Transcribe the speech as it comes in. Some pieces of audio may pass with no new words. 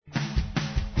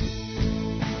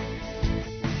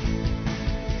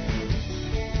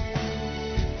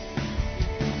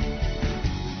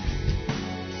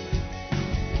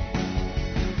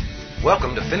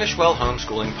Welcome to Finish Well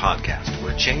Homeschooling Podcast,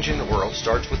 where changing the world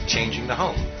starts with changing the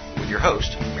home, with your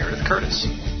host, Meredith Curtis.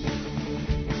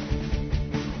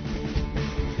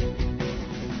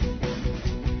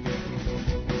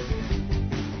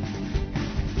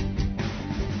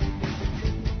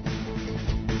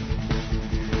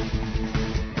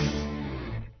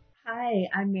 Hi,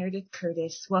 I'm Meredith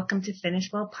Curtis. Welcome to Finish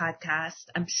Well Podcast.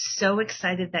 I'm so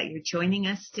excited that you're joining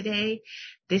us today.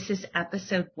 This is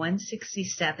episode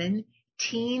 167,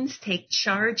 Teens Take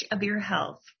Charge of Your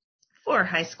Health for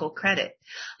High School Credit.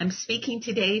 I'm speaking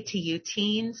today to you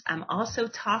teens. I'm also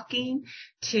talking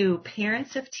to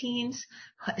parents of teens,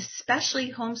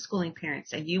 especially homeschooling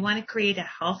parents, and you want to create a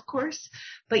health course,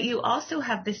 but you also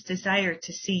have this desire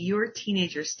to see your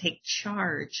teenagers take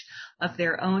charge of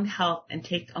their own health and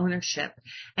take ownership.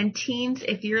 And teens,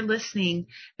 if you're listening,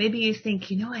 maybe you think,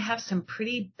 I have some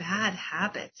pretty bad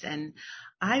habits and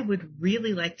I would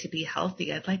really like to be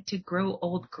healthy. I'd like to grow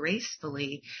old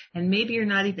gracefully. And maybe you're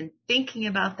not even thinking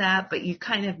about that, but you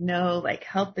kind of know like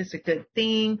health is a good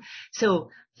thing.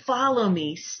 So follow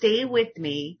me, stay with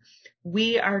me.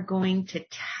 We are going to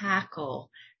tackle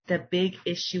the big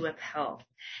issue of health.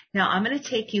 Now, I'm going to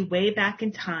take you way back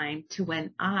in time to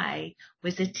when I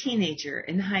was a teenager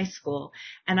in high school,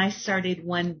 and I started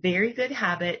one very good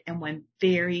habit and one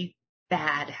very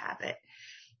bad habit.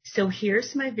 So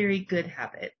here's my very good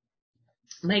habit.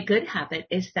 My good habit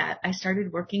is that I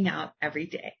started working out every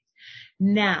day.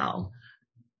 Now,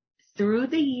 through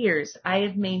the years, I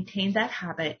have maintained that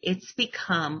habit. It's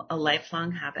become a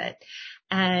lifelong habit.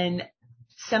 And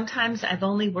sometimes I've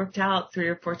only worked out 3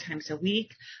 or 4 times a week,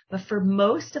 but for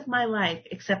most of my life,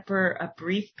 except for a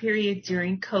brief period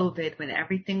during COVID when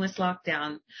everything was locked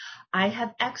down, I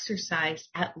have exercised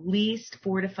at least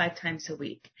 4 to 5 times a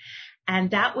week.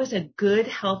 And that was a good,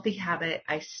 healthy habit.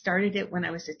 I started it when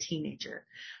I was a teenager.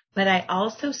 But I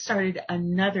also started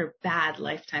another bad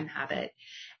lifetime habit.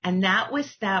 And that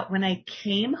was that when I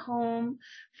came home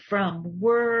from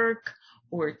work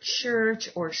or church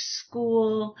or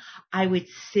school, I would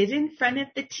sit in front of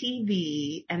the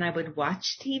TV and I would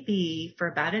watch TV for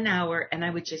about an hour and I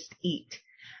would just eat.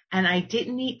 And I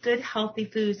didn't eat good, healthy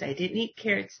foods. I didn't eat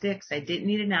carrot sticks. I didn't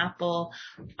eat an apple.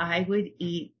 I would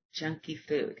eat junky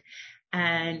food.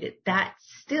 And that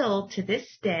still, to this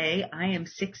day, I am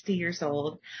 60 years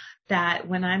old, that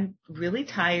when I'm really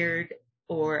tired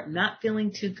or not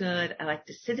feeling too good, I like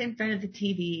to sit in front of the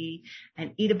TV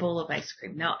and eat a bowl of ice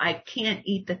cream. Now, I can't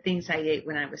eat the things I ate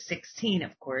when I was 16,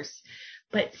 of course,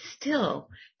 but still,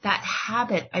 that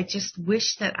habit, I just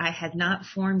wish that I had not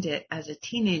formed it as a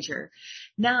teenager.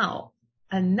 Now,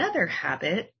 another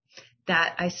habit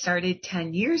that I started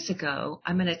 10 years ago,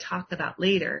 I'm going to talk about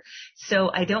later.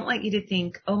 So I don't want you to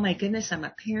think, oh my goodness, I'm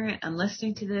a parent, I'm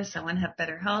listening to this, I want to have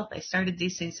better health. I started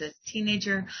these things as a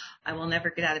teenager. I will never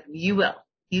get out of them. You will.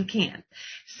 You can.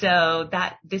 So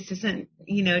that this isn't,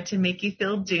 to make you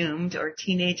feel doomed or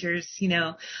teenagers,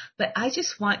 but I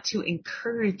just want to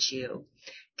encourage you.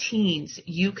 Teens,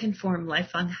 you can form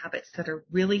lifelong habits that are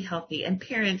really healthy. And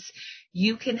parents,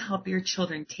 you can help your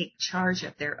children take charge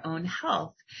of their own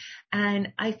health.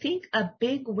 And I think a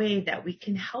big way that we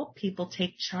can help people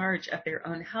take charge of their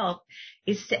own health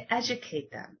is to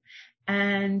educate them,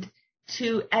 and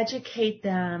to educate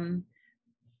them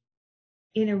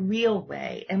in a real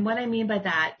way. And what I mean by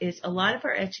that is a lot of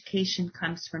our education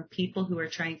comes from people who are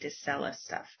trying to sell us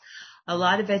stuff. A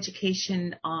lot of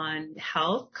education on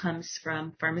health comes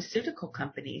from pharmaceutical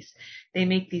companies. They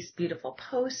make these beautiful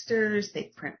posters,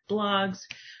 they print blogs,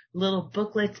 little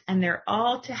booklets, and they're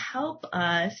all to help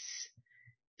us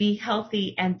be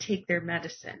healthy and take their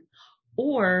medicine.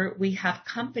 Or we have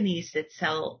companies that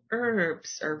sell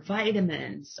herbs or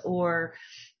vitamins or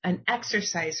an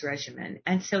exercise regimen.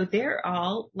 And so they're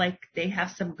all like, they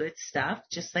have some good stuff,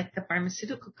 just like the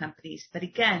pharmaceutical companies. But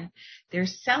again, they're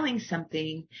selling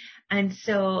something. And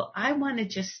so I want to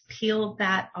just peel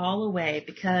that all away,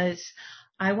 because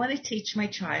I want to teach my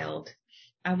child,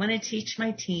 I want to teach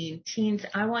my teens,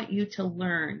 I want you to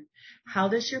learn, how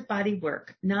does your body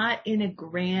work? Not in a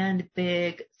grand,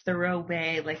 big, thorough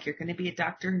way like you're going to be a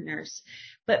doctor or nurse,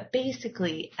 but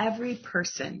basically every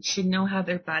person should know how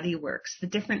their body works, the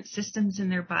different systems in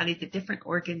their body, the different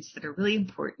organs that are really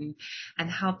important,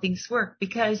 and how things work.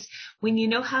 Because when you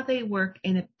know how they work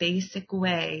in a basic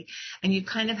way and you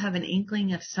kind of have an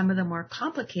inkling of some of the more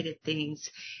complicated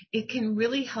things, it can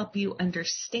really help you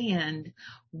understand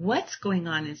what's going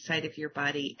on inside of your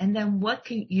body and then what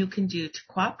you can do to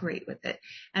cooperate with it.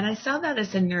 And I saw that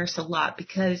as a nurse a lot,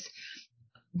 because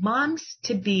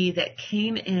moms-to-be that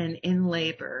came in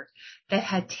labor, that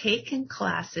had taken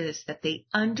classes, that they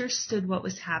understood what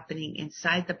was happening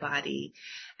inside the body,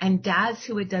 And dads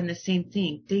who had done the same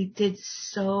thing, they did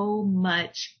so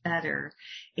much better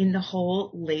in the whole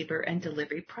labor and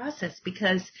delivery process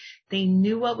because they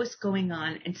knew what was going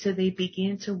on. And so they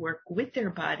began to work with their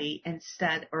body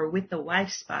instead, or with the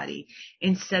wife's body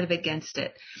instead of against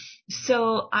it.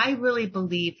 So I really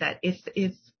believe that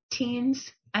if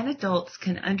teens and adults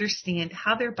can understand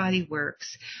how their body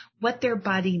works, what their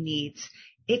body needs,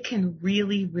 it can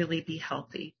really, really be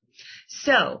healthy.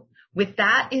 So with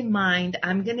that in mind,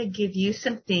 I'm going to give you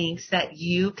some things that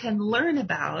you can learn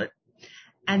about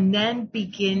and then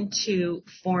begin to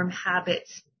form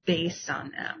habits based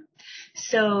on them.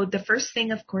 So the first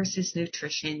thing, of course, is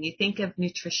nutrition. You think of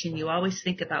nutrition, you always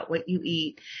think about what you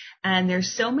eat. And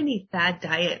there's so many fad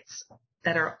diets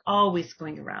that are always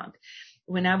going around.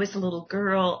 When I was a little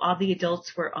girl, all the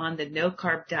adults were on the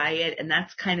no-carb diet, and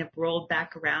that's kind of rolled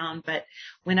back around. But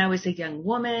when I was a young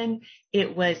woman,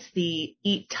 it was the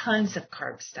eat tons of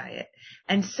carbs diet.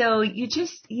 And so you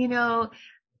just,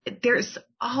 there's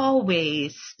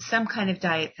always some kind of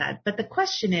diet fad. But the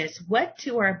question is, what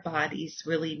do our bodies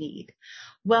really need?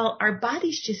 Well, our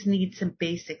bodies just need some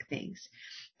basic things.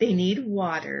 They need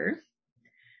water.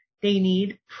 They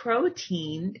need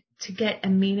protein to get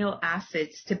amino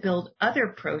acids to build other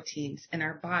proteins in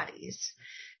our bodies.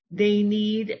 They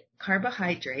need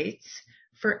carbohydrates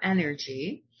for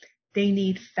energy. They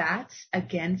need fats,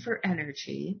 again, for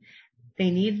energy. They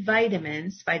need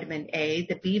vitamins, vitamin A,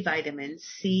 the B vitamins,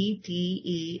 C, D,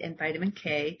 E, and vitamin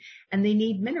K. And they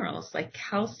need minerals like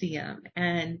calcium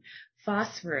and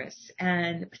phosphorus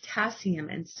and potassium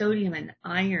and sodium and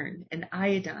iron and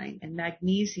iodine and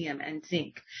magnesium and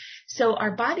zinc. So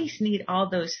our bodies need all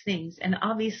those things. And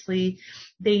obviously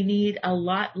they need a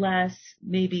lot less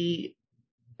maybe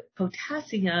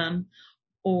potassium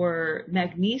or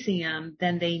magnesium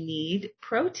than they need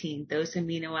protein, those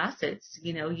amino acids.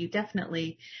 You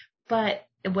definitely, but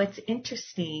what's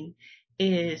interesting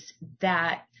is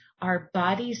that our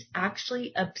bodies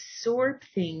actually absorb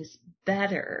things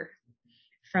better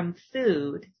from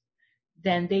food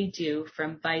than they do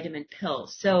from vitamin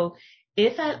pills. So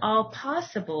if at all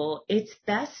possible, it's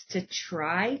best to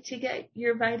try to get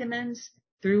your vitamins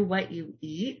through what you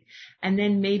eat, and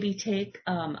then maybe take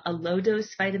a low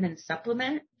dose vitamin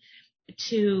supplement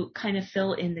to kind of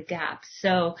fill in the gaps.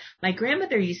 So my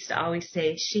grandmother used to always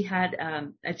say, she had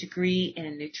a degree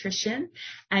in nutrition,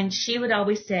 and she would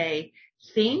always say,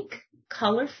 think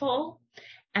colorful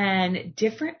and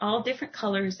all different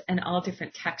colors and all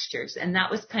different textures. And that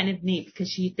was kind of neat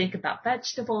because you think about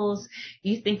vegetables,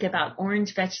 you think about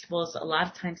orange vegetables. A lot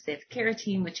of times they have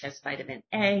carotene, which has vitamin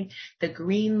A, the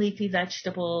green leafy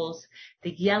vegetables,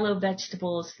 the yellow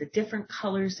vegetables, the different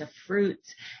colors of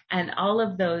fruits, and all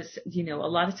of those, a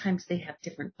lot of times they have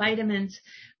different vitamins,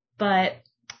 but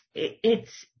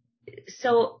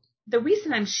so the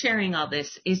reason I'm sharing all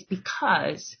this is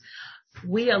because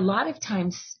we a lot of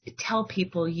times tell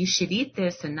people you should eat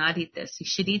this and not eat this. You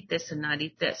should eat this and not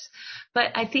eat this.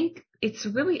 But I think it's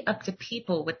really up to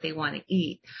people what they want to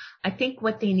eat. I think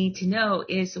what they need to know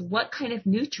is what kind of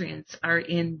nutrients are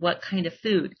in what kind of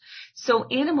food. So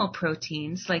animal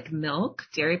proteins like milk,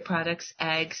 dairy products,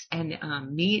 eggs, and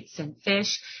meats and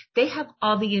fish, they have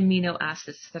all the amino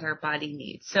acids that our body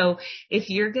needs. So if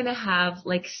you're going to have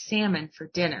like salmon for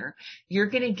dinner,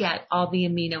 you're going to get all the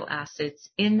amino acids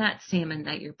in that salmon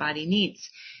that your body needs.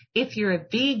 If you're a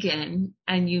vegan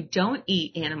and you don't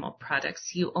eat animal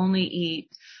products, you only eat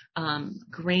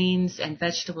grains and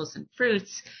vegetables and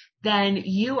fruits, then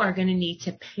you are going to need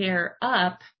to pair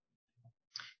up,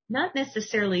 not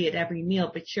necessarily at every meal,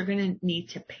 but you're going to need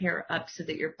to pair up so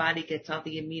that your body gets all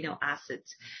the amino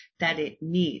acids that it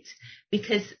needs.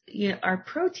 Because our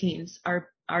proteins are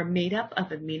made up of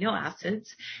amino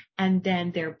acids, and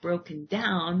then they're broken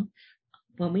down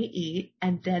when we eat,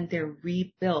 and then they're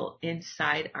rebuilt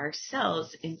inside our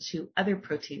cells into other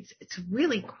proteins. It's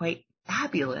really quite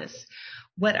fabulous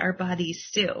what our bodies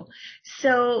do.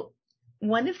 So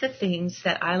one of the things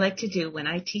that I like to do when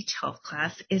I teach health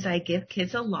class is I give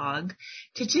kids a log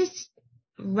to just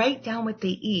write down what they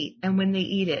eat and when they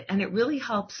eat it. And it really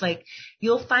helps. Like,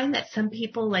 you'll find that some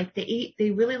people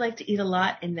they really like to eat a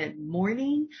lot in the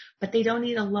morning, but they don't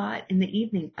eat a lot in the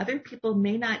evening. Other people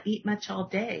may not eat much all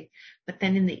day, but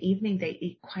then in the evening they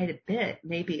eat quite a bit,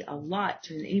 maybe a lot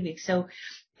during the evening. So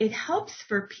it helps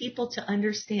for people to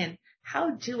understand,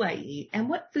 how do I eat and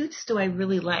what foods do I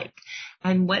really like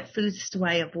and what foods do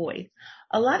I avoid?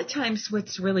 A lot of times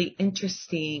what's really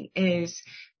interesting is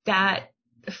that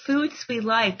the foods we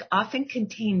like often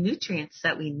contain nutrients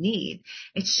that we need.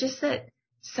 It's just that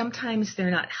sometimes they're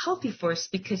not healthy for us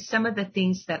because some of the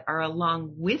things that are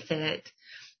along with it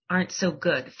aren't so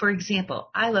good. For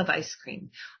example, I love ice cream.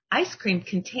 Ice cream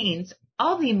contains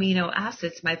all the amino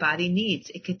acids my body needs.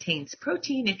 It contains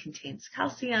protein. It contains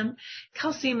calcium.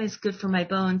 Calcium is good for my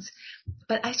bones,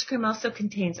 but ice cream also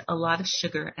contains a lot of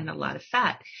sugar and a lot of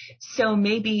fat. So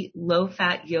maybe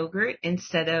low-fat yogurt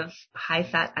instead of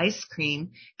high-fat ice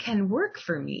cream can work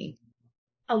for me.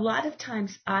 A lot of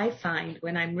times I find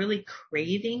when I'm really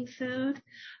craving food,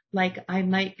 like I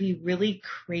might be really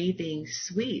craving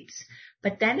sweets,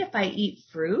 but then if I eat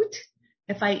fruit,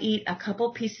 if I eat a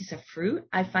couple pieces of fruit,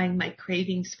 I find my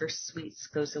cravings for sweets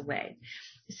goes away.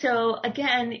 So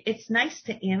again, it's nice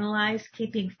to analyze.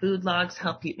 Keeping food logs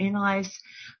help you analyze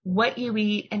what you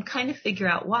eat and kind of figure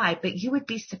out why. But you would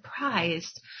be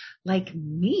surprised, like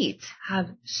meat have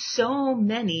so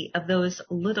many of those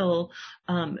little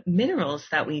minerals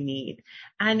that we need,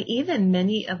 and even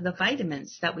many of the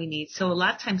vitamins that we need. So a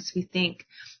lot of times we think,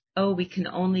 oh, we can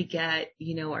only get,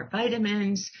 our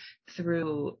vitamins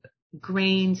through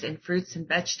grains and fruits and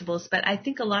vegetables, but I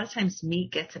think a lot of times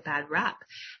meat gets a bad rap.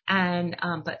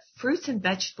 But fruits and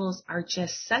vegetables are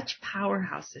just such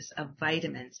powerhouses of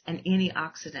vitamins and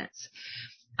antioxidants.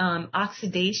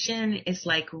 Oxidation is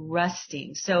like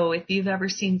rusting. So if you've ever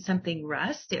seen something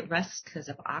rust, it rusts because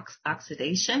of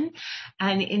oxidation.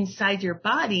 And inside your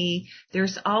body,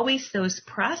 there's always those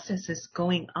processes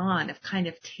going on of kind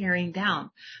of tearing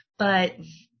down. But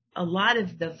a lot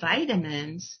of the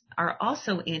vitamins are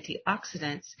also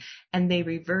antioxidants, and they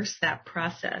reverse that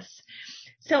process.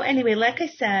 So anyway, like I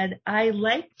said, I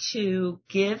like to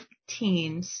give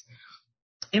teens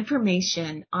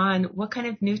information on what kind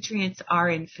of nutrients are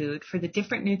in food for the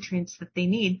different nutrients that they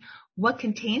need, what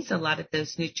contains a lot of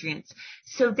those nutrients,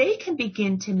 so they can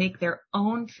begin to make their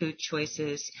own food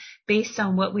choices based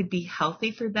on what would be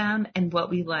healthy for them and what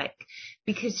we like.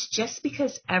 Because just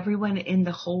because everyone in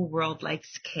the whole world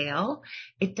likes kale,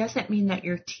 it doesn't mean that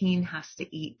your teen has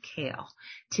to eat kale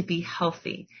to be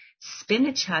healthy.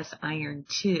 Spinach has iron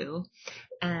too.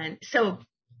 And so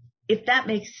if that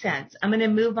makes sense, I'm going to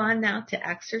move on now to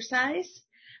exercise.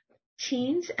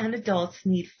 Teens and adults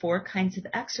need 4 kinds of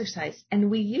exercise, and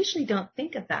we usually don't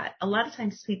think of that. A lot of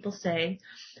times people say,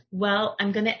 well,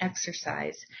 I'm going to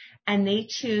exercise, and they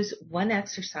choose one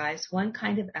exercise, one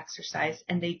kind of exercise,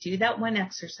 and they do that one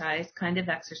kind of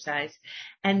exercise,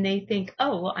 and they think,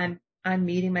 oh, well, I'm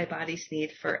meeting my body's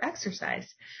need for exercise.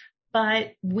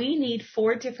 But we need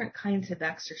 4 different kinds of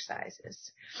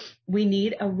exercises. We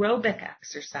need aerobic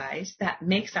exercise that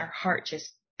makes our heart just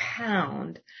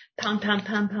pound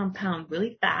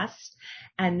really fast.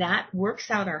 And that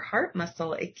works out our heart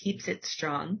muscle. It keeps it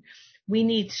strong. We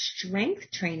need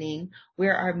strength training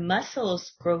where our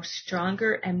muscles grow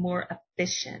stronger and more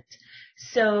efficient.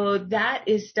 So that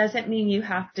doesn't mean you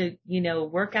have to,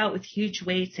 work out with huge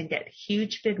weights and get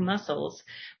huge, big muscles,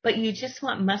 but you just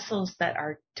want muscles that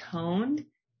are toned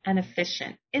and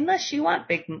efficient, unless you want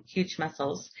big, huge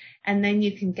muscles, and then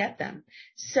you can get them.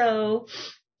 So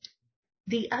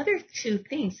the other 2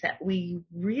 things that we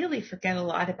really forget a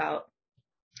lot about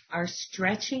are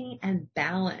stretching and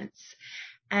balance.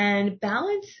 And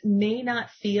balance may not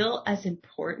feel as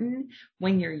important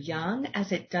when you're young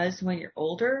as it does when you're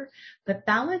older, but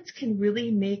balance can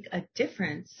really make a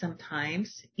difference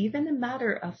sometimes, even a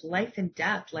matter of life and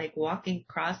death, like walking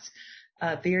across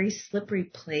a very slippery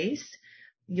place.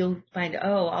 You'll find,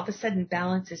 all of a sudden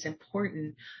balance is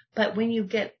important. But when you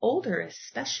get older,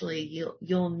 especially,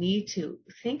 you'll need to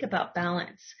think about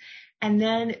balance. And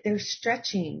then there's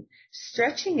stretching.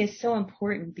 Stretching is so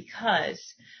important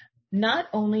because not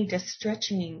only does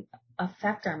stretching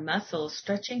affect our muscles,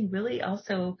 stretching really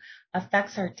also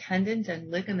affects our tendons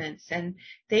and ligaments, and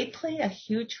they play a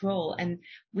huge role. And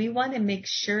we want to make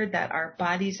sure that our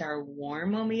bodies are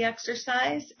warm when we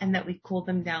exercise and that we cool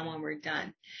them down when we're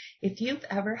done. If you've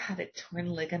ever had a torn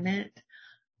ligament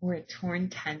or a torn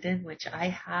tendon, which I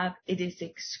have, it is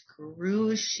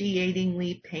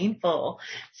excruciatingly painful.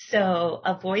 So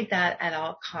avoid that at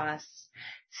all costs.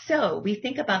 So we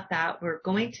think about that. We're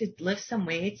going to lift some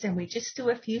weights and we just do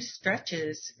a few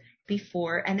stretches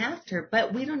before and after,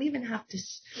 but we don't even have to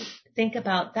think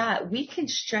about that. We can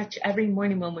stretch every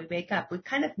morning when we wake up. We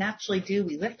kind of naturally do.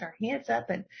 We lift our hands up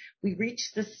and we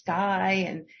reach the sky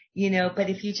and, but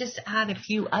if you just add a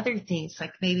few other things,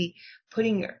 like maybe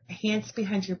putting your hands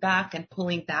behind your back and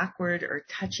pulling backward or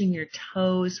touching your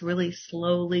toes really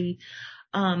slowly.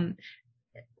 One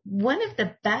of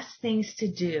the best things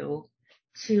to do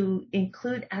to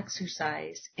include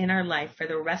exercise in our life for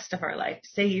the rest of our life,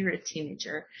 say you're a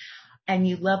teenager and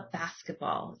you love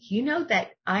basketball. You know that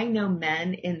I know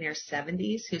men in their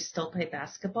 70s who still play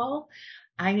basketball.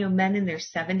 I know men in their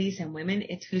 70s and women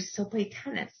who still play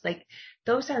tennis. Like,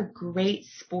 those are great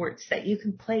sports that you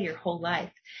can play your whole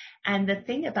life. And the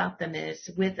thing about them is,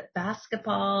 with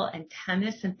basketball and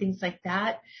tennis and things like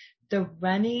that, the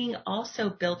running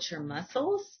also builds your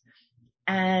muscles,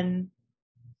 and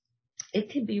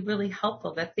it can be really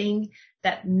helpful. The thing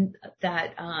that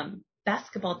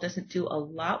basketball doesn't do a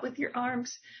lot with your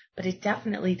arms, but it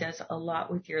definitely does a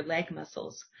lot with your leg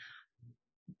muscles.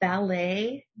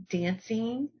 Ballet,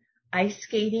 dancing, ice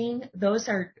skating, those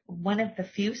are one of the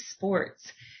few sports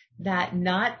that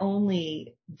not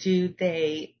only do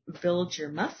they build your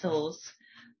muscles,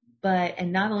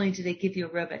 and not only do they give you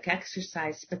aerobic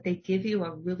exercise, but they give you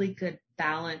a really good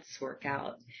balance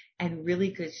workout and really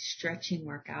good stretching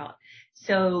workout.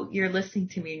 So you're listening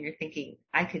to me and you're thinking,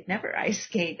 I could never ice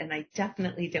skate, and I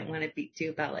definitely don't want to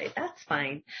do ballet. That's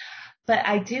fine. But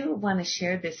I do want to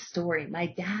share this story. My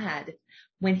dad,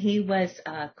 when he was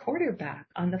a quarterback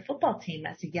on the football team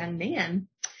as a young man,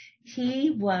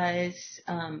 he was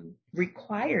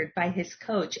required by his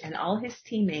coach and all his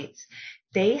teammates.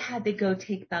 They had to go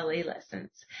take ballet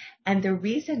lessons. And the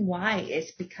reason why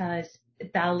is because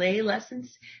ballet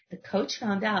lessons, the coach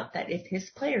found out that if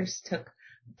his players took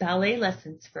ballet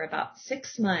lessons for about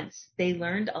 6 months, they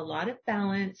learned a lot of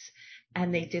balance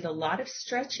and they did a lot of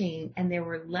stretching, and there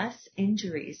were less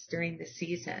injuries during the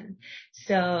season.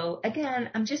 So again,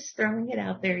 I'm just throwing it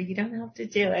out there. You don't have to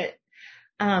do it.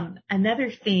 Another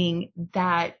thing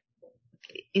that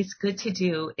is good to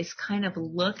do is kind of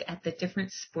look at the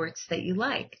different sports that you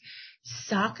like.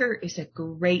 Soccer is a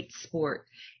great sport.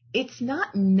 It's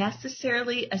not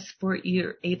necessarily a sport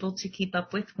you're able to keep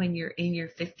up with when you're in your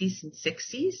 50s and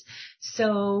 60s.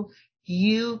 So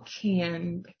you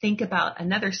can think about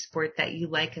another sport that you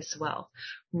like as well.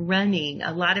 Running.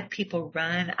 A lot of people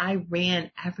run. I ran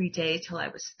every day till I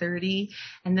was 30,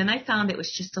 and then I found it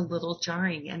was just a little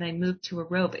jarring, and I moved to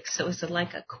aerobics. So it was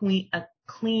like a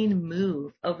clean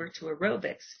move over to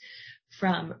aerobics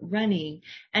from running.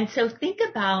 And so think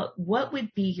about what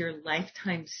would be your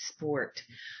lifetime sport.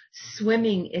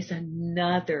 Swimming is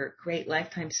another great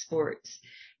lifetime sport.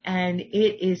 And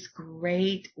it is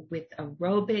great with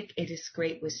aerobic. It is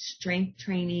great with strength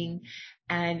training.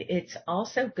 And it's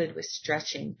also good with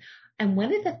stretching. And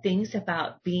one of the things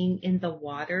about being in the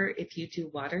water, if you do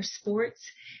water sports,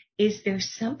 is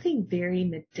there's something very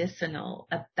medicinal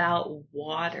about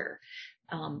water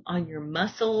on your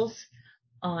muscles,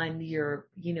 on your,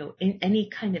 in any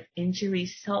kind of injury.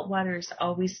 Salt water is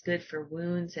always good for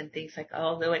wounds and things like,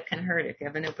 although it can hurt if you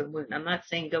have an open wound. I'm not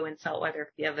saying go in salt water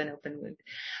if you have an open wound.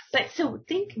 But so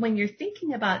when you're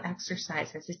thinking about exercise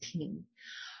as a teen,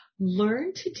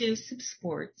 learn to do some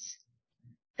sports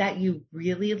that you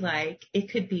really like. It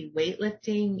could be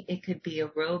weightlifting, it could be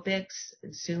aerobics,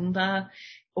 Zumba,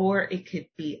 or it could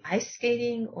be ice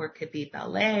skating, or it could be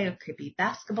ballet, or it could be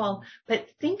basketball. But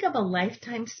think of a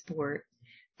lifetime sport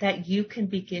that you can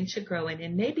begin to grow in,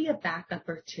 and maybe a backup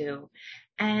or two,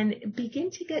 and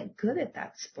begin to get good at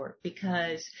that sport,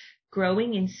 because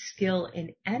growing in skill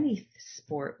in any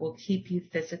sport will keep you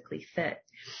physically fit.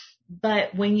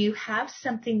 But when you have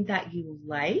something that you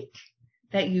like,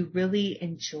 that you really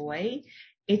enjoy,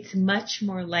 it's much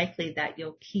more likely that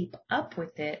you'll keep up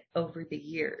with it over the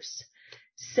years.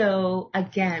 So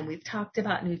again, we've talked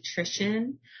about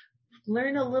nutrition.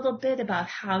 Learn a little bit about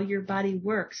how your body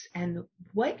works and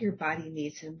what your body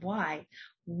needs and why,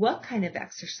 what kind of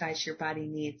exercise your body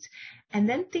needs, and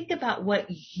then think about what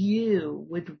you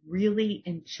would really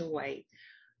enjoy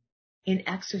in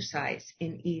exercise,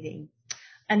 in eating.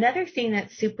 Another thing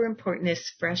that's super important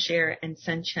is fresh air and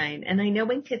sunshine. And I know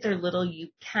when kids are little, you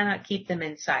cannot keep them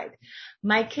inside.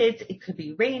 My kids, it could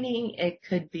be raining, it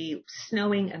could be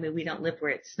snowing. I mean, we don't live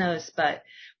where it snows, but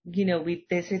we've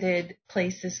visited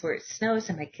places where it snows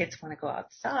and my kids want to go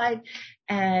outside.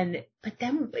 But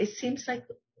then it seems like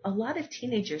a lot of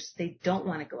teenagers, they don't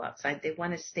want to go outside. They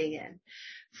want to stay in.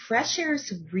 Fresh air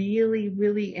is really,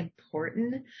 really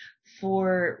important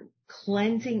for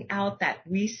cleansing out that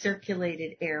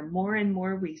recirculated air. More and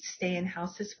more we stay in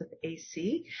houses with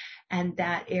AC, and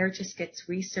that air just gets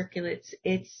recirculated.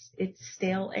 It's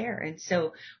stale air. And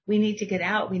so we need to get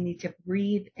out. We need to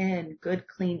breathe in good,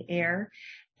 clean air.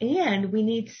 And we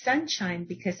need sunshine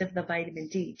because of the vitamin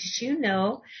D. Did you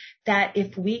know that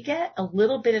if we get a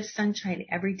little bit of sunshine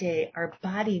every day, our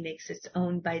body makes its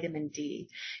own vitamin D?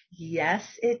 Yes,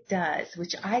 it does,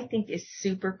 which I think is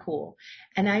super cool.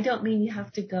 And I don't mean you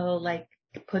have to go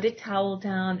put a towel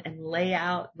down and lay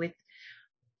out with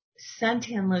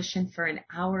suntan lotion for an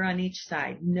hour on each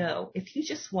side. No, if you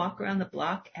just walk around the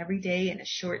block every day in a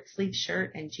short sleeve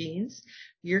shirt and jeans,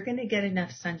 you're going to get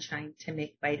enough sunshine to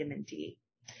make vitamin D.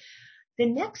 The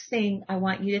next thing I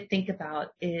want you to think about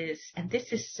is, and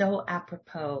this is so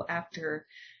apropos after,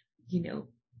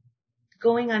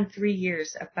 going on 3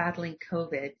 years of battling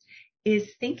COVID,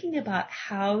 is thinking about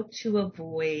how to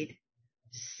avoid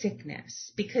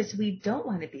sickness, because we don't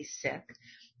want to be sick.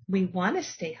 We want to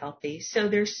stay healthy. So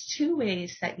there's 2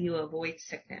 ways that you avoid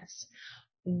sickness.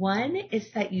 One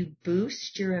is that you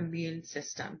boost your immune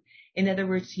system. In other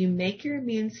words, you make your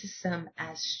immune system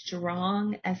as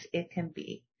strong as it can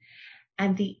be.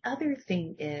 And the other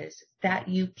thing is that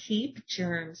you keep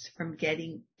germs from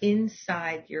getting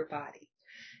inside your body.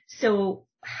 So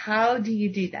how do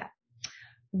you do that?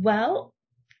 Well,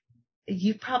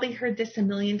 you've probably heard this a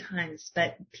million times,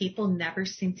 but people never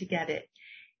seem to get it.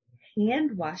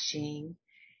 Hand washing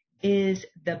is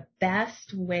the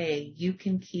best way you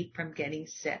can keep from getting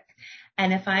sick.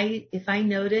 And if I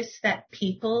notice that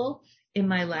people in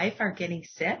my life are getting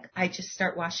sick, I just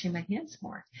start washing my hands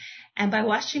more. And by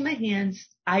washing my hands,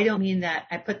 I don't mean that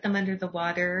I put them under the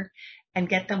water and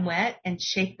get them wet and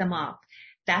shake them off.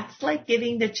 That's like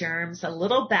giving the germs a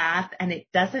little bath, and it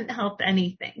doesn't help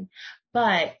anything.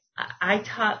 But I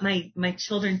taught my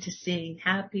children to sing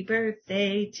happy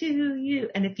birthday to you.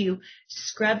 And if you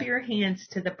scrub your hands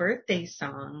to the birthday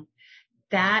song,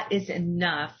 that is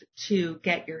enough to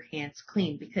get your hands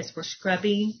clean, because we're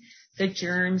scrubbing the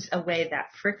germs away.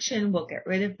 That friction will get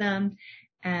rid of them,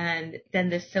 and then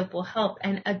the soap will help.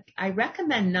 And I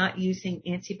recommend not using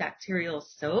antibacterial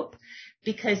soap,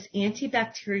 because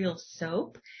antibacterial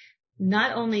soap,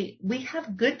 not only, we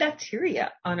have good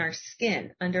bacteria on our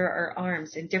skin, under our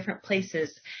arms, in different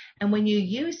places. And when you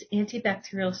use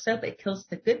antibacterial soap, it kills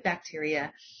the good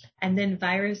bacteria. And then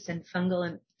virus and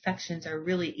fungal infections are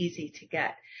really easy to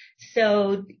get.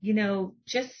 So,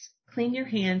 just clean your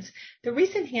hands. The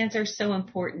reason hands are so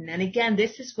important, and again,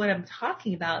 this is what I'm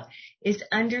talking about, is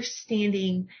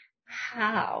understanding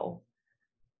how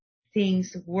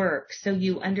things work, so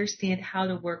you understand how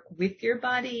to work with your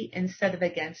body instead of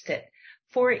against it.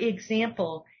 For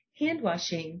example, hand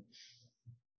washing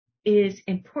is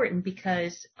important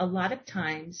because a lot of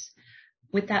times,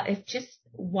 just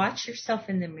watch yourself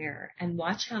in the mirror and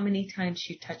watch how many times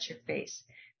you touch your face.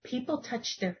 People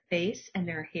touch their face and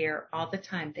their hair all the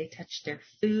time. They touch their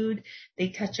food. They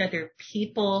touch other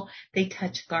people. They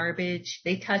touch garbage.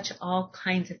 They touch all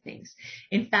kinds of things.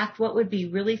 In fact, what would be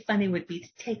really funny would be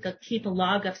to keep a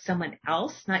log of someone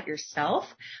else, not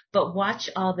yourself, but watch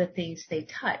all the things they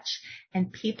touch.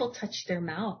 And people touch their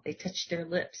mouth. They touch their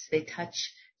lips. They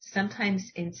touch,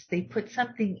 sometimes they put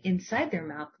something inside their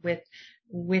mouth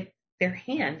with their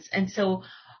hands. And so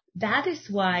that is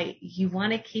why you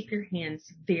want to keep your hands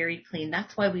very clean.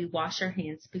 That's why we wash our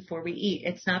hands before we eat.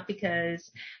 It's not because,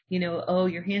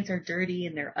 your hands are dirty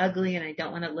and they're ugly and I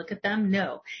don't want to look at them.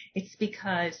 No, it's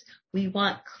because we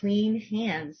want clean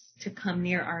hands to come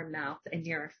near our mouth and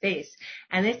near our face.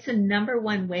 And it's the number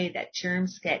one way that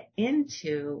germs get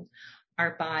into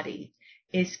our body,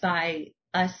 is by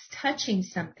us touching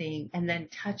something and then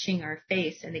touching our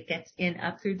face, and it gets in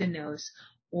up through the nose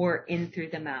or in through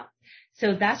the mouth.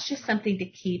 So that's just something to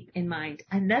keep in mind.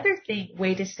 Another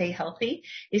way to stay healthy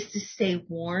is to stay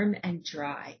warm and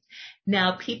dry.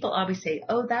 Now, people always say,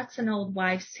 oh, that's an old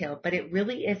wives' tale, but it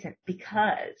really isn't,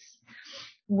 because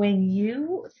when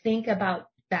you think about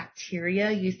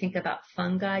bacteria, you think about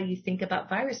fungi, you think about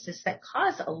viruses that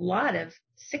cause a lot of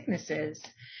sicknesses.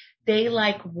 They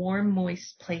like warm,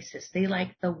 moist places. They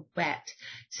like the wet.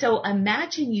 So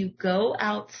imagine you go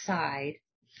outside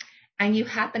and you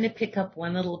happen to pick up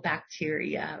one little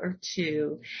bacteria or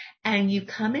two, and you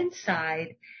come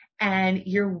inside and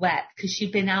you're wet because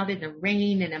you've been out in the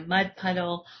rain in a mud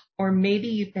puddle, or maybe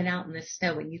you've been out in the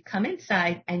snow, and you come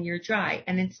inside and you're dry.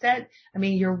 And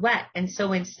you're wet. And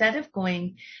so instead of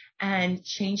going and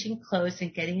changing clothes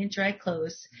and getting in dry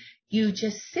clothes, you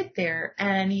just sit there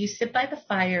and you sit by the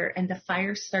fire, and the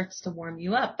fire starts to warm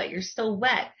you up, but you're still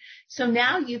wet. So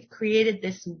now you've created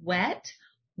this wet,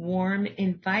 warm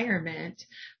environment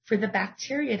for the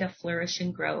bacteria to flourish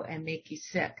and grow and make you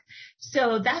sick.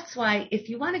 So that's why if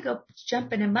you want to go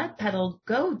jump in a mud puddle,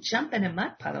 go jump in a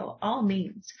mud puddle, all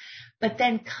means. But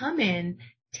then come in,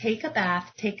 take a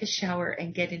bath, take a shower,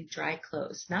 and get in dry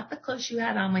clothes. Not the clothes you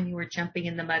had on when you were jumping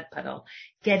in the mud puddle.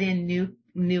 Get in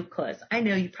new clothes. I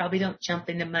know you probably don't jump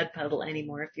in a mud puddle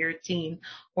anymore if you're a teen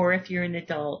or if you're an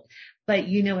adult, but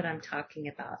you know what I'm talking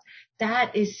about.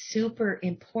 That is super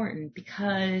important,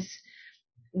 because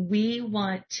we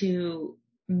want to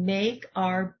make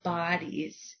our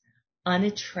bodies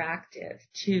unattractive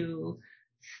to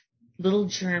little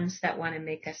germs that want to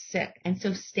make us sick. And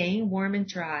so staying warm and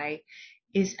dry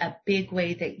is a big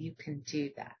way that you can do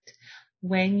that.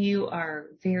 when you are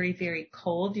very, very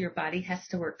cold, your body has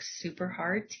to work super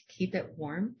hard to keep it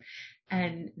warm.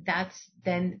 And that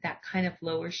kind of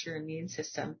lowers your immune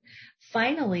system.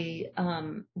 Finally,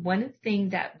 one thing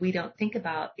that we don't think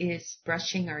about is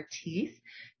brushing our teeth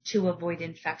to avoid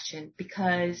infection,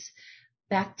 because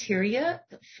bacteria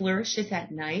flourishes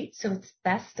at night. So it's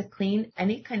best to clean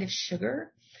any kind of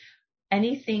sugar,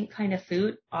 anything kind of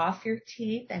food off your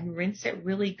teeth and rinse it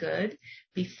really good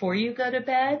before you go to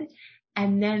bed.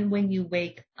 And then when you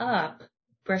wake up,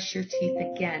 brush your teeth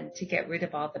again to get rid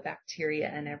of all the bacteria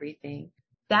and everything.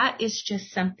 That is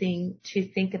just something to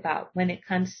think about when it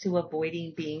comes to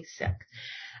avoiding being sick.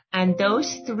 And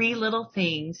those 3 little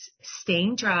things,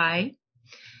 staying dry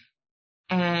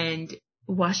and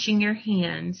washing your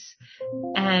hands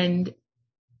and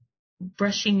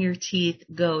brushing your teeth,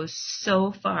 goes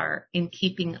so far in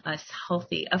keeping us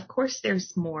healthy. Of course,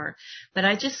 there's more, but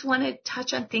I just want to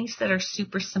touch on things that are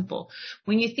super simple.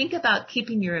 When you think about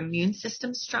keeping your immune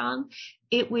system strong,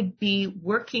 it would be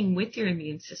working with your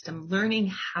immune system,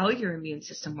 learning how your immune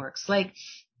system works. Like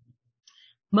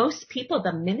most people,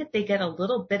 the minute they get a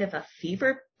little bit of a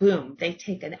fever, boom, they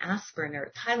take an aspirin or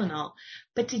a Tylenol.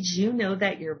 But did you know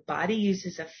that your body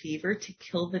uses a fever to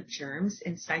kill the germs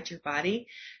inside your body?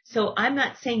 So I'm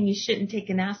not saying you shouldn't take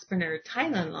an aspirin or a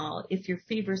Tylenol if your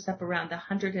fever's up around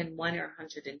 101 or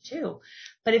 102.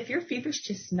 But if your fever's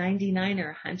just 99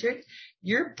 or 100,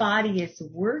 your body's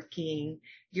working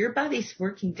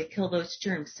to kill those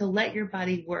germs. So let your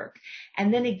body work.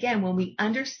 And then again, when we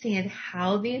understand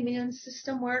how the immune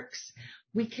system works,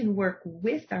 we can work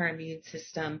with our immune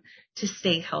system to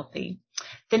stay healthy.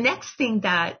 The next thing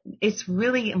that is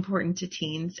really important to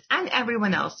teens and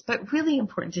everyone else, but really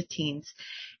important to teens,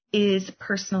 is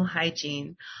personal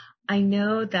hygiene. I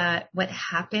know that what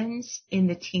happens in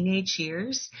the teenage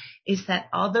years is that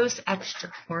all those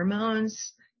extra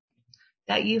hormones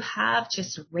that you have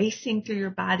just racing through your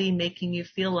body, making you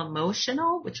feel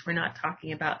emotional, which we're not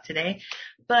talking about today,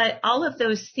 but all of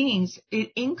those things,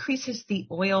 it increases the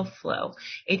oil flow.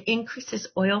 It increases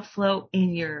oil flow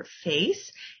in your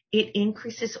face. It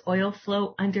increases oil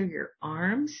flow under your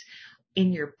arms,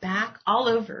 in your back, all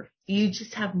over. You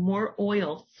just have more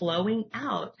oil flowing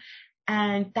out.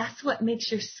 And that's what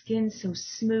makes your skin so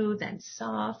smooth and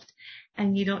soft.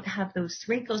 And you don't have those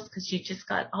wrinkles because you just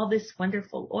got all this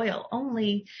wonderful oil.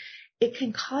 Only it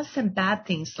can cause some bad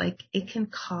things, like it can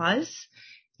cause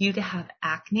you to have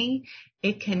acne.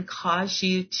 It can cause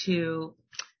you to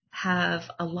have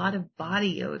a lot of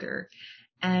body odor.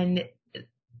 And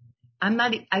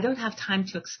I don't have time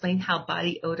to explain how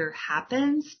body odor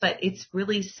happens, but it's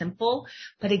really simple.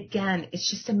 But again,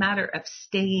 it's just a matter of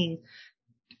staying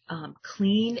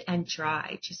clean and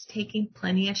dry, just taking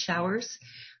plenty of showers.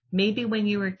 Maybe when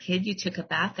you were a kid, you took a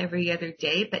bath every other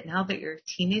day, but now that you're a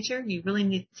teenager, you really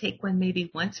need to take one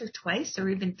maybe once or twice or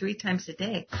even 3 times a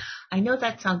day. I know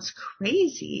that sounds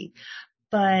crazy,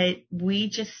 but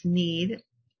we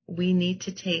need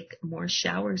to take more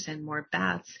showers and more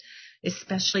baths,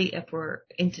 especially if we're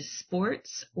into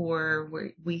sports or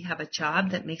we have a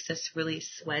job that makes us really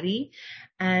sweaty.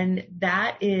 And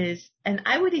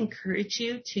I would encourage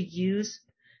you to use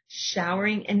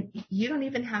showering, and you don't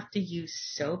even have to use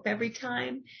soap every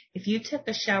time. If you took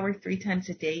a shower 3 times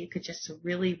a day, you could just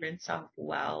really rinse off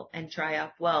well and dry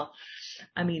off well.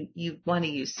 I mean, you want to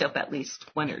use soap at least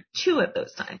 1 or 2 of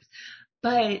those times.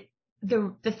 But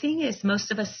the thing is,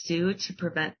 most of us do to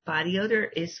prevent body odor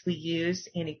is we use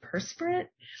antiperspirant,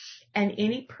 and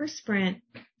antiperspirant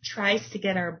tries to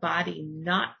get our body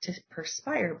not to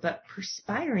perspire, but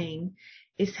perspiring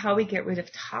is how we get rid of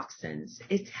toxins.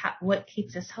 It's what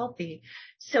keeps us healthy.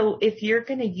 So if you're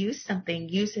going to use something,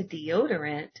 use a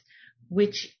deodorant,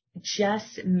 which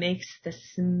just makes the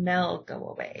smell go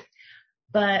away.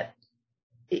 But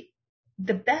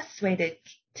the best way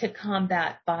to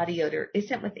combat body odor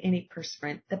isn't with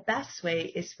antiperspirant. The best way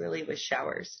is really with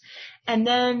showers. And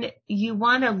then you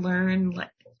want to learn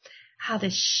how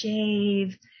to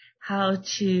shave, how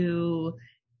to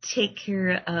take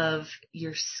care of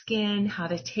your skin, how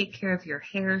to take care of your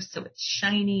hair so it's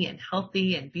shiny and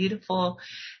healthy and beautiful.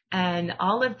 And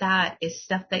all of that is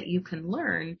stuff that you can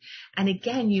learn. And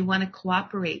again, you want to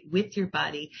cooperate with your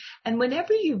body. And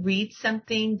whenever you read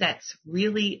something that's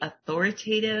really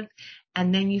authoritative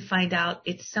and then you find out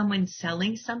it's someone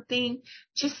selling something,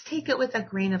 just take it with a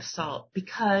grain of salt,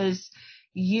 because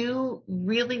you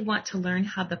really want to learn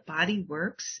how the body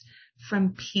works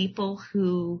from people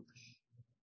who,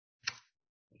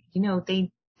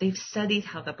 they've studied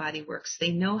how the body works.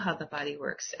 They know how the body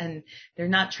works, and they're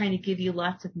not trying to give you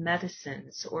lots of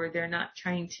medicines, or they're not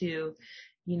trying to,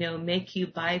 make you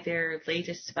buy their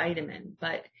latest vitamin.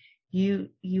 But you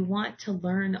want to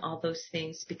learn all those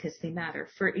things because they matter.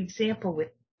 For example,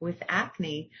 with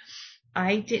acne,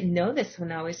 I didn't know this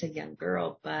when I was a young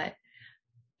girl, but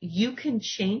you can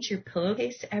change your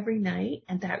pillowcase every night,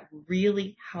 and that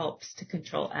really helps to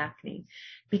control acne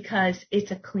because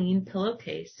it's a clean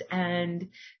pillowcase, and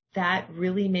that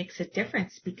really makes a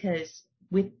difference because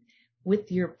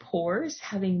with your pores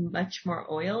having much more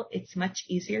oil, it's much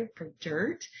easier for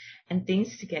dirt and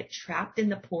things to get trapped in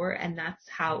the pore, and that's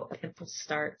how a pimple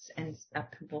starts and a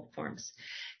pimple forms.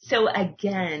 So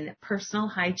again, personal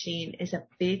hygiene is a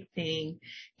big thing.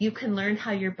 You can learn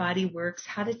how your body works,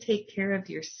 how to take care of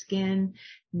your skin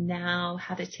now,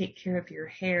 how to take care of your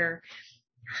hair,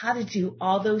 how to do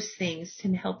all those things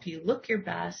to help you look your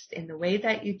best in the way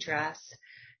that you dress,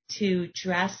 to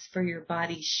dress for your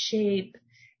body's shape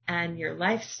and your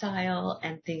lifestyle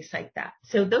and things like that.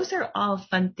 So those are all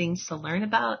fun things to learn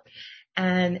about,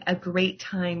 and a great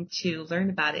time to learn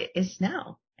about it is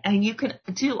now. And you can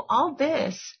do all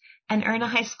this and earn a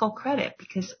high school credit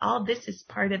because all this is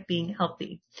part of being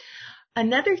healthy.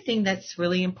 Another thing that's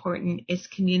really important is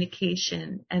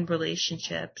communication and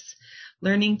relationships,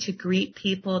 learning to greet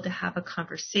people, to have a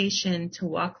conversation, to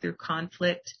walk through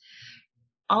conflict.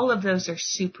 All of those are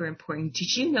super important.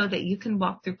 Did you know that you can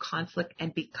walk through conflict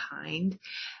and be kind?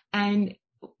 And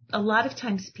a lot of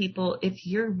times people, if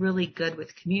you're really good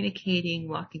with communicating,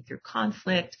 walking through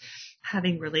conflict,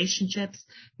 having relationships,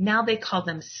 now they call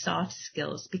them soft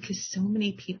skills because so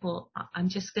many people, I'm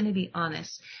just going to be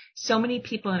honest, so many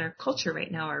people in our culture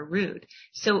right now are rude.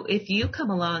 So if you come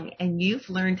along and you've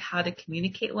learned how to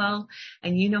communicate well,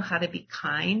 and you know how to be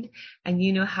kind, and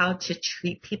you know how to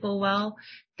treat people well,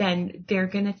 then they're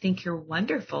going to think you're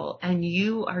wonderful, and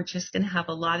you are just going to have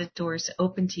a lot of doors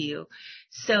open to you.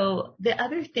 So the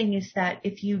other thing is that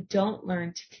if you don't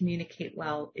learn to communicate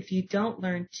well, if you don't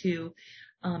learn to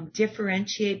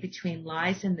differentiate between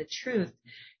lies and the truth,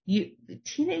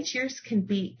 teenage years can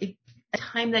be a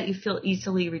time that you feel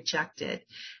easily rejected.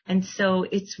 And so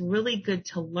it's really good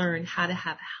to learn how to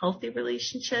have healthy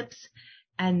relationships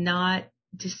and not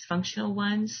dysfunctional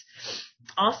ones.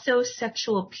 Also,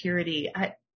 sexual purity.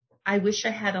 I wish I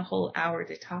had a whole hour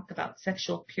to talk about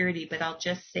sexual purity, but I'll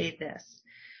just say this.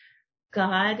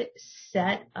 God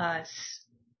set us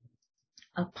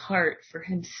apart for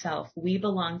himself. We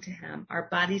belong to him. Our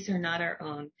bodies are not our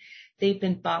own. They've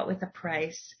been bought with a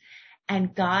price.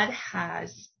 And God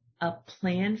has a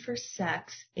plan for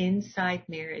sex inside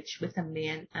marriage with a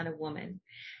man and a woman.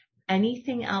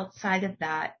 Anything outside of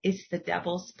that is the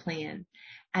devil's plan.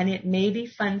 And it may be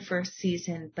fun for a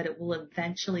season, but it will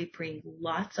eventually bring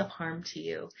lots of harm to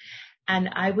you. And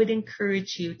I would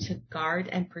encourage you to guard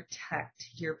and protect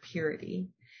your purity.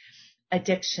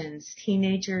 Addictions.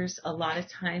 Teenagers a lot of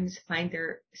times find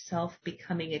themselves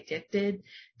becoming addicted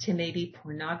to maybe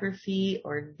pornography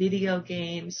or video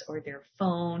games or their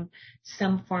phone,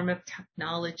 some form of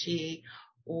technology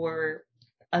or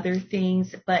other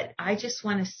things. But I just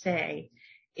want to say,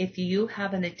 if you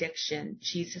have an addiction,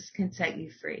 Jesus can set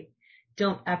you free.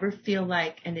 Don't ever feel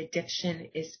like an addiction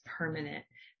is permanent.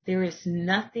 There is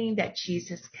nothing that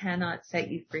Jesus cannot set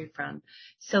you free from.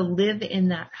 So live in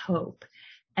that hope.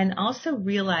 And also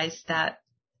realize that,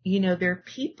 there are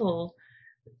people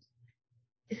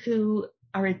who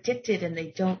are addicted and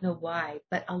they don't know why.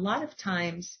 But a lot of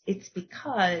times it's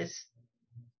because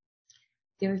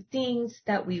there are things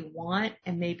that we want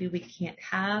and maybe we can't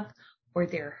have, or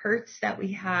there are hurts that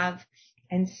we have.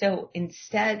 And so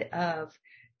instead of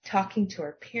talking to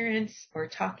our parents or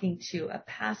talking to a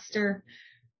pastor,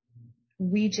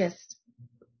 we just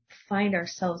find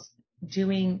ourselves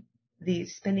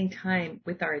spending time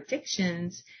with our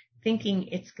addictions, thinking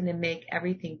it's going to make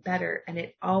everything better, and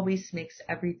it always makes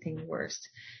everything worse.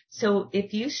 So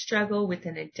if you struggle with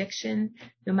an addiction,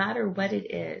 no matter what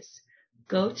it is,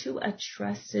 go to a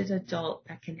trusted adult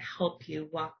that can help you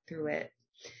walk through it.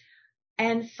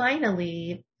 And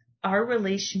finally, our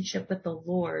relationship with the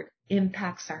Lord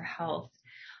impacts our health.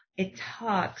 It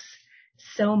talks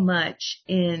so much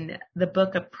in the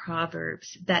book of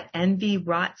Proverbs that envy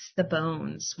rots the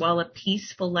bones while a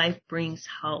peaceful life brings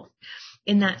health.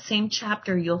 In that same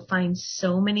chapter, you'll find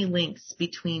so many links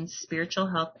between spiritual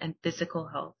health and physical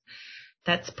health.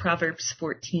 That's Proverbs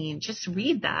 14. Just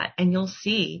read that and you'll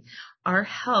see our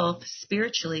health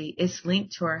spiritually is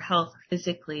linked to our health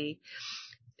physically.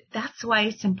 That's why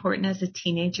it's important as a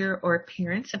teenager or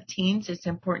parents of teens, it's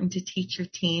important to teach your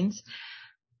teens,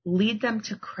 lead them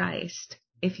to Christ.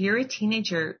 If you're a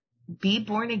teenager, be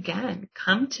born again,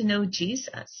 come to know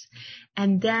Jesus,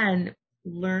 and then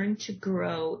learn to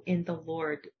grow in the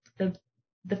Lord.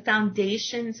 The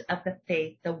foundations of the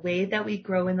faith, the way that we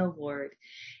grow in the Lord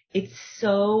It's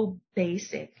so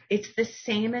basic. It's the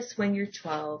same as when you're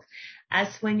 12, as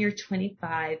when you're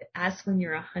 25, as when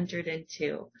you're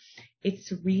 102.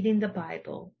 It's reading the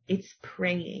Bible. It's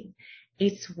praying.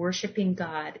 It's worshiping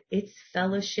God. It's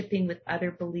fellowshipping with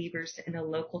other believers in a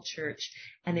local church,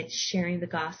 and it's sharing the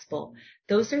gospel.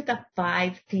 Those are the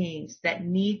 5 things that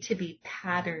need to be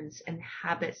patterns and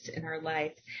habits in our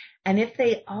life. And if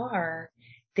they are,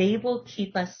 they will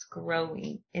keep us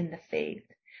growing in the faith.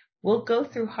 We'll go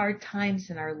through hard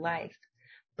times in our life,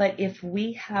 but if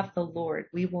we have the Lord,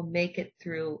 we will make it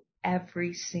through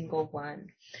every single one.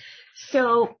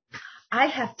 So I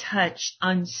have touched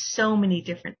on so many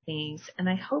different things, and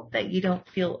I hope that you don't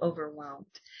feel overwhelmed.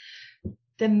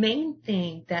 The main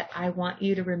thing that I want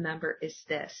you to remember is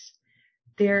this.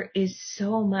 There is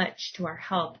so much to our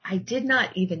health. I did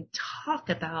not even talk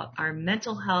about our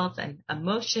mental health and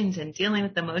emotions and dealing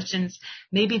with emotions.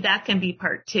 Maybe that can be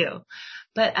part 2.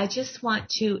 But I just want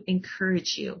to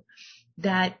encourage you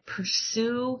that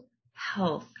pursue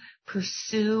health,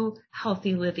 pursue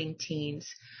healthy living, teens.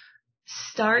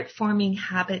 Start forming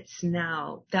habits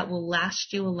now that will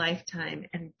last you a lifetime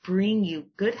and bring you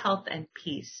good health and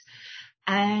peace.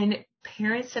 And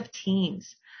parents of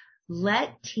teens,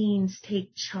 let teens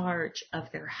take charge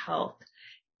of their health.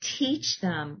 Teach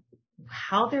them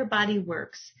how their body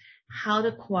works, how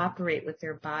to cooperate with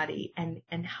their body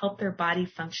and help their body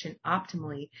function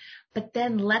optimally. But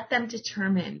then let them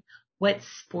determine what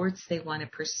sports they want to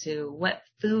pursue, what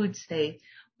foods they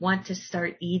want to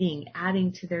start eating,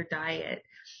 adding to their diet,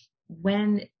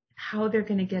 how they're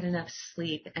going to get enough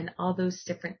sleep, and all those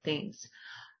different things.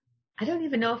 I don't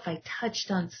even know if I touched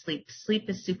on sleep. Sleep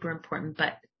is super important,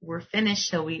 but we're finished,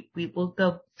 so we will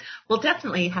go. We'll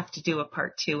definitely have to do a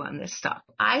part 2 on this stuff.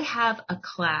 I have a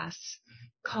class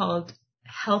called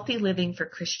Healthy Living for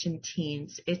Christian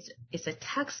Teens. It's a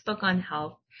textbook on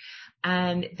health,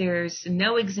 and there's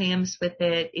no exams with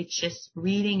it. It's just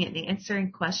reading and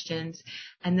answering questions.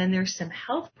 And then there's some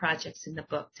health projects in the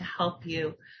book to help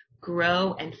you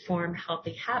grow and form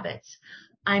healthy habits.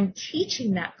 I'm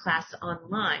teaching that class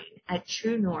online at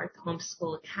True North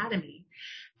Homeschool Academy.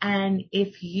 And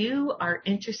if you are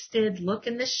interested, look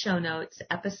in the show notes,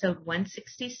 episode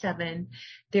 167.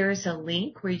 There's a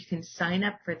link where you can sign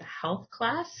up for the health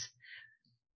class.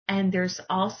 And there's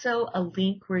also a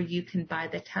link where you can buy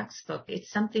the textbook.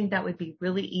 It's something that would be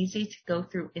really easy to go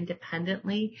through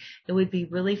independently. It would be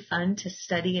really fun to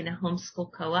study in a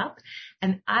homeschool co-op.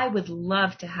 And I would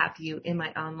love to have you in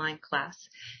my online class.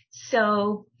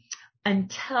 So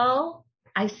until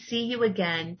I see you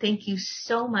again, thank you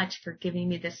so much for giving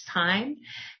me this time.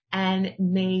 And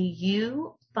may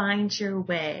you find your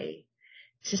way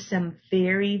to some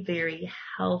very, very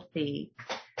healthy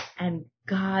and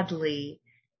godly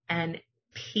and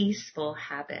peaceful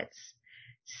habits.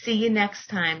 See you next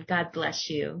time. God bless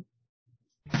you.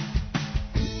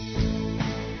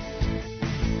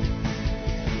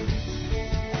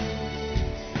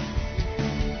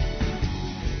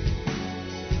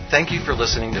 Thank you for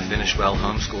listening to Finish Well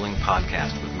Homeschooling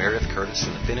Podcast with Meredith Curtis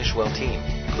and the Finish Well team.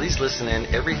 Please listen in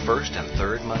every first and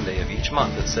third Monday of each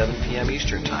month at 7 p.m.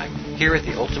 Eastern Time here at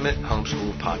the Ultimate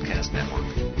Homeschool Podcast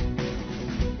Network.